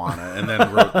marijuana and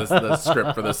then wrote the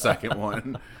script for the second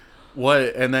one. What?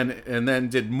 And then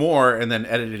did more and then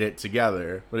edited it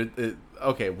together. But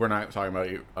okay, we're not talking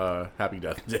about Happy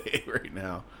Death Day right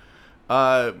now.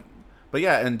 But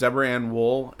yeah, and Deborah Ann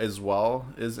Wool as well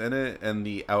is in it, and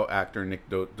the out actor Nick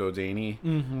Dodaney,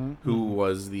 who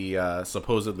was the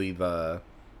supposedly the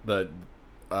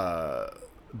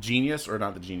genius, or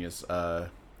not the genius, the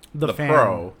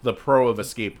pro of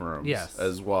escape rooms,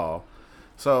 as well.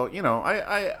 So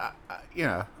I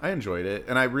enjoyed it,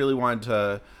 and I really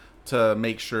wanted to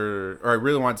make sure, or I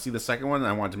really wanted to see the second one, and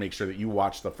I wanted to make sure that you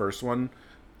watched the first one.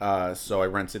 So I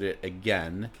rented it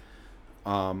again.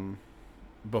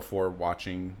 Before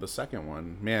watching the second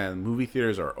one. Man, movie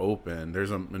theaters are open.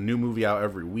 There's a new movie out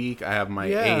every week. I have my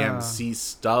AMC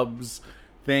Stubs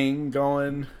thing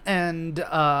going. And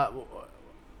our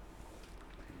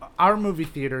movie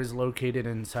theater is located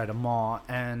inside a mall,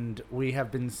 and we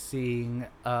have been seeing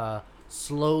a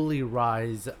slowly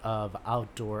rise of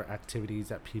outdoor activities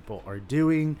that people are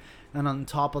doing. And on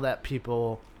top of that,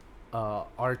 people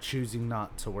are choosing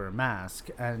not to wear masks.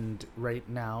 And right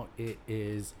now it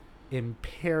is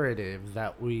imperative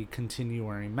that we continue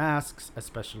wearing masks,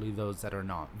 especially those that are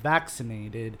not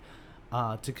vaccinated,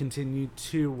 to continue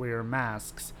to wear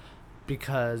masks,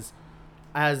 because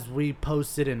as we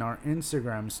posted in our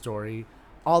Instagram story,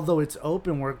 although it's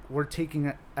open, we're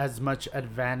taking as much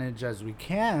advantage as we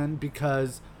can,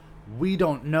 because we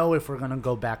don't know if we're going to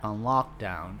go back on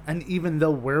lockdown. And even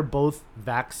though we're both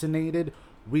vaccinated,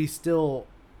 we still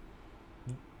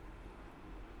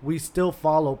we still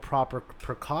follow proper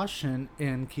precaution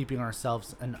in keeping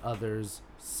ourselves and others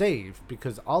safe,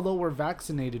 because although we're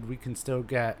vaccinated, we can still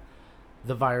get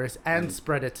the virus and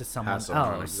spread it to someone Pass it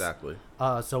on, else. exactly.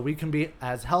 So we can be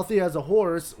as healthy as a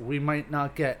horse. We might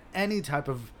not get any type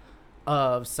of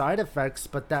side effects,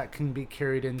 but that can be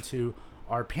carried into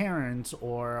our parents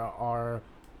or our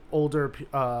older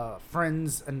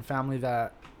friends and family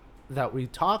that we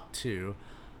talk to.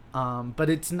 But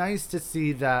it's nice to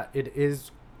see that it is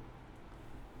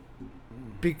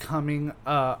becoming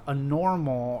a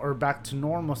normal, or back to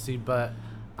normalcy, but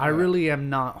I really am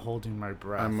not holding my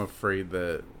breath. I'm afraid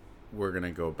that we're going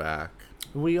to go back.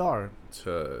 We are.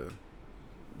 To,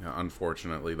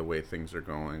 unfortunately, the way things are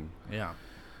going. Yeah.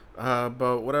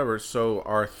 But whatever. So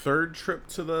our third trip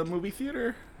to the movie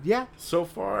theater? Yeah. So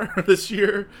far this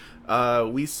year,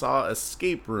 we saw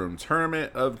Escape Room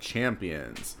Tournament of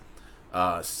Champions.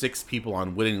 6 people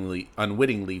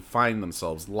unwittingly find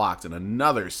themselves locked in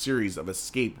another series of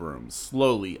escape rooms,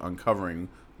 slowly uncovering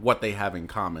what they have in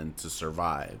common to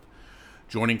survive.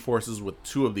 Joining forces with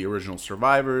 2 of the original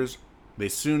survivors, they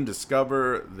soon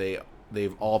discover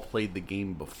they've all played the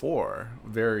game before.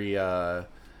 Very, what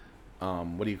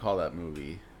do you call that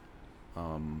movie?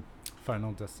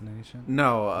 Final Destination?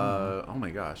 No, oh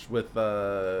my gosh, with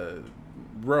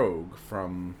Rogue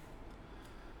from...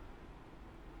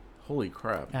 Holy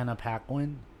crap. Anna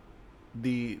Paquin?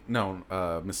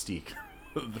 Mystique.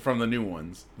 From the new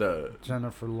ones. The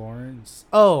Jennifer Lawrence?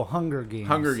 Oh, Hunger Games.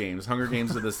 Hunger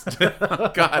Games did this.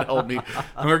 God help me.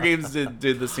 Hunger Games did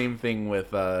the same thing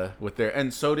with their,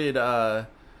 and so did the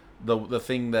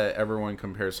thing that everyone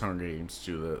compares Hunger Games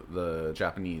to, the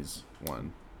Japanese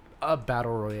one. A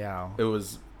Battle Royale. It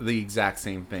was the exact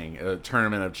same thing. A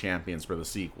Tournament of Champions for the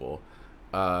sequel.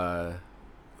 So,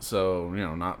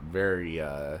 not very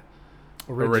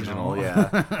original, yeah.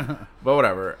 But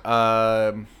whatever.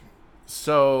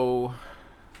 So,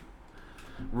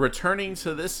 returning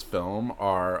to this film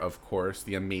are, of course,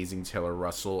 the amazing Taylor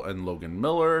Russell and Logan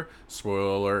Miller.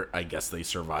 Spoiler alert, I guess they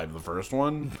survived the first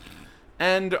one.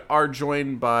 And are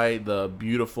joined by the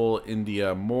beautiful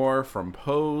India Moore from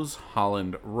Pose,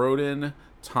 Holland Roden,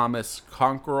 Thomas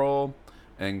Conquerel,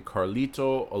 and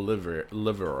Carlito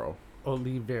Olivero.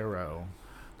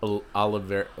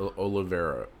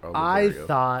 I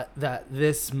thought that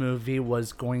this movie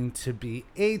was going to be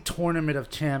a Tournament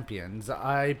of Champions.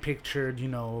 I pictured,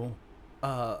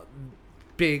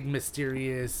 big,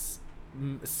 mysterious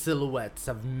silhouettes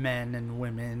of men and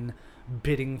women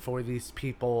bidding for these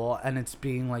people, and it's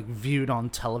being, like, viewed on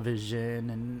television,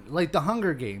 and, like, the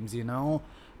Hunger Games,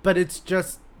 But it's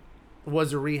just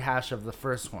was a rehash of the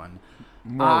first one.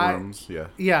 More rooms, yeah.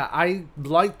 Yeah, I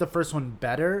liked the first one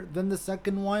better than the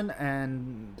second one,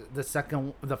 and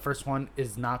the first one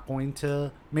is not going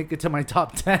to make it to my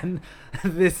top 10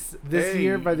 this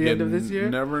year, by the end of this year.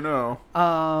 Never know.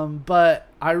 But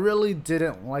I really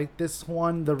didn't like this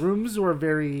one. The rooms were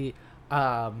very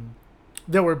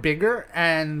they were bigger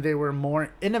and they were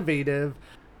more innovative.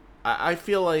 I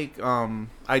feel like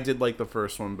I did like the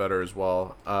first one better as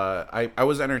well. I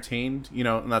was entertained,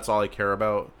 and that's all I care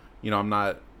about. I'm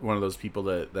not one of those people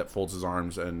that folds his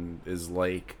arms and is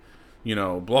like,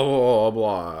 blah, blah, blah,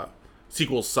 blah,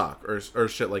 sequels suck or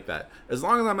shit like that. As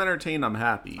long as I'm entertained, I'm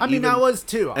happy. I mean, I was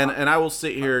too. And I will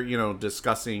sit here,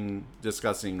 discussing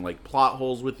like plot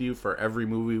holes with you for every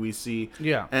movie we see.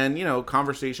 Yeah. And,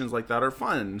 conversations like that are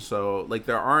fun. So, like,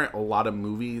 there aren't a lot of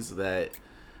movies that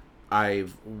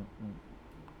I've,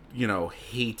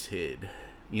 hated.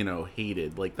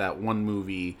 Like that one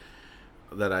movie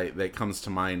that comes to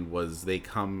mind was They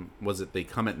Come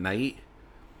at Night?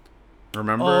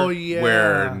 Remember? Oh, yeah.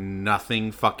 Where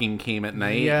nothing fucking came at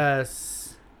night?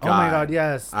 Yes. God, oh my god,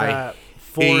 yes. I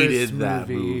hated that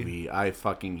movie. I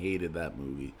fucking hated that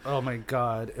movie. Oh my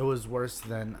god, it was worse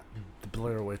than the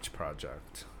Blair Witch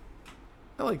Project.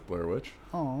 I like Blair Witch.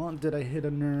 Oh, did I hit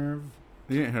a nerve?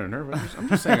 You didn't hit a nerve. I'm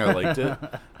just saying I liked it.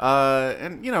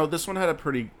 And this one had a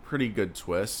pretty good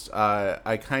twist.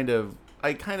 I kind of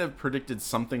predicted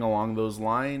something along the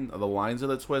lines of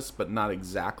the twist, but not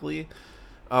exactly.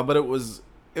 But it was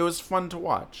fun to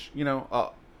watch.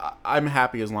 I'm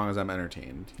happy as long as I'm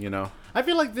entertained. I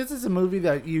feel like this is a movie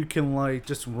that you can like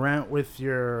just rent with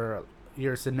your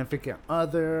significant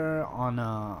other on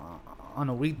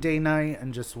a weekday night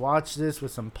and just watch this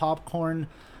with some popcorn.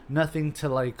 Nothing to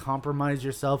like compromise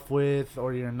yourself with,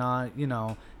 or you're not,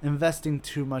 investing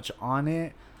too much on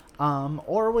it.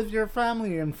 Or with your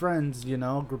family and friends,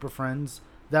 group of friends.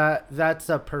 That's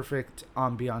a perfect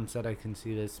ambiance that I can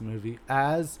see this movie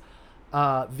as.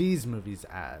 These movies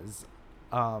as.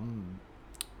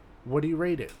 What do you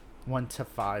rate it? 1 to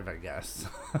 5, I guess.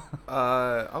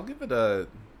 I'll give it a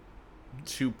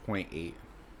 2.8.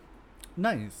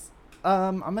 Nice.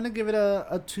 I'm gonna give it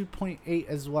a 2.8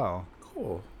 as well.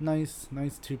 Cool. Nice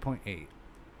 2.8.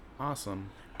 Awesome.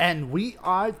 And we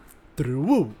are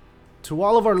through. To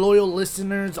all of our loyal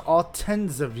listeners, all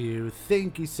tens of you,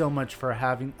 thank you so much for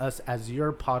having us as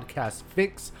your podcast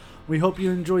fix. We hope you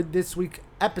enjoyed this week's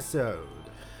episode.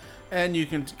 And you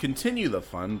can continue the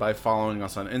fun by following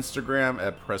us on Instagram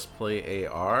at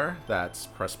PressPlayAR. That's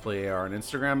PressPlayAR on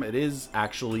Instagram. It is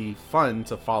actually fun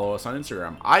to follow us on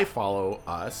Instagram. I follow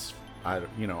us. I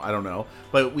don't know.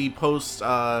 But we post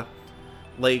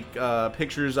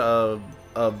pictures of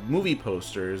movie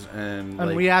posters and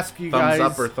we ask you thumbs guys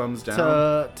up or thumbs down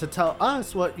to tell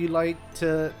us what you like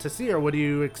to see or what are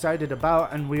you excited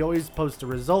about, and we always post the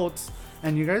results,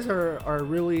 and you guys are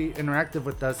really interactive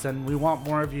with us, and we want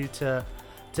more of you to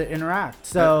interact.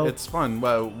 So it's fun.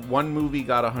 Well, one movie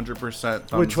got 100%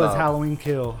 thumbs which was up. Halloween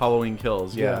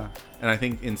Kills, yeah. And I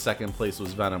think in second place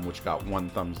was Venom, which got 1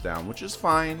 thumbs down, which is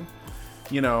fine.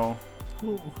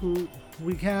 Who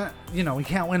we can't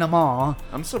win them all.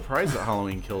 I'm surprised that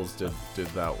Halloween Kills did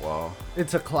that well.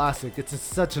 It's a classic. It's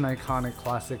such an iconic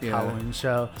classic Halloween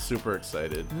show. Super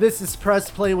excited. This is Press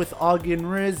Play with Augie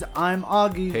and Riz. I'm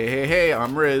Augie. Hey,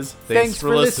 I'm Riz. Thanks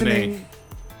for listening.